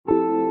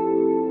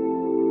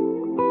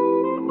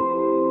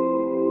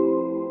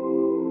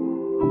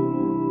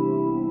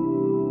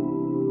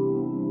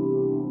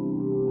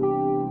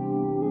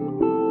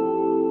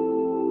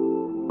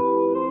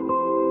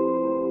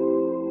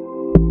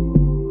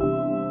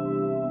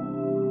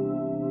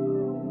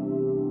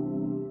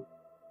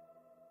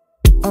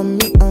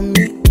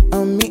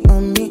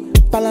on me,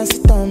 balance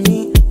it on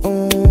me.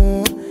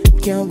 Oh,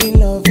 can we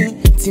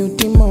loving till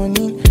the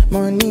morning,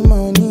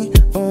 money.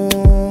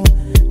 Oh,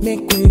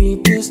 make we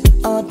reduce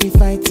all the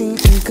fighting,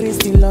 increase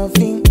the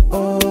loving.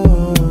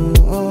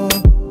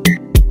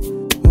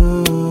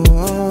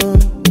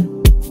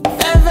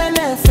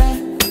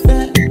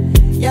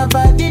 Fefenefe, your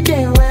body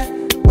they wet.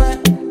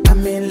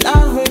 I'm in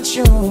love with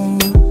you.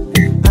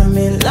 I'm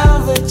in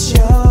love with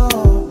you.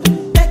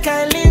 I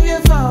can't leave you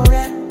for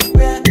where.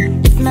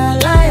 If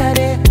not lie, I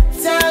dey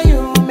tell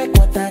you, make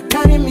water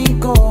carry me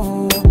go.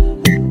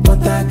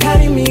 Water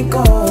carry me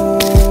go.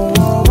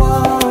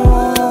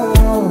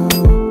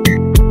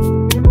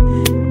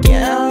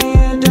 Girl,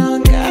 you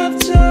don't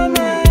capture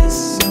my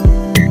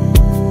soul.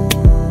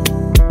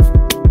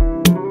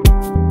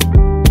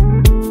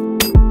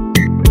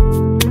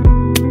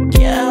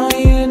 Girl,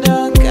 you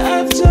don't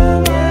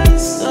capture my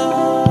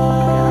soul.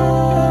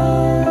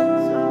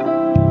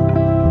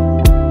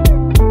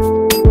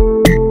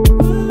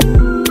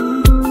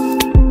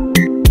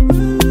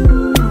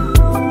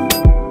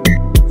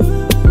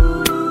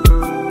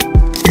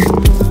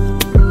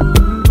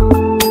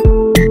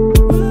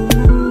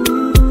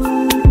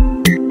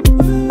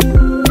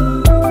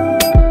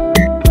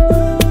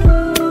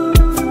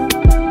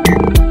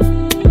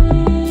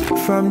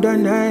 From the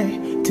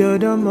night till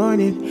the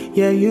morning,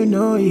 yeah, you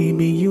know it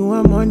be you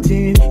I'm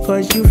wanting.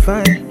 Cause you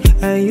fine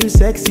and you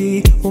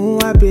sexy. Oh,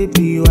 my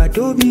baby, why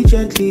don't be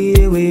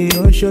gently away?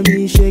 Don't show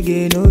me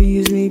shege, don't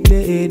use me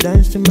play,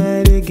 dance to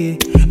my reggae.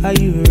 Are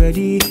you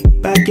ready?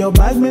 Pack your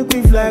bag, make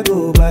me fly,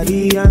 go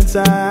body,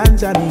 answer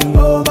me.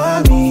 Oh,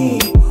 mommy,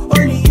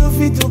 only you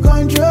fit to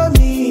control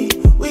me.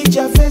 With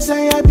your face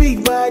and your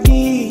big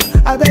body,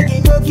 I beg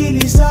you, don't kill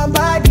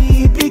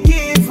somebody. Pick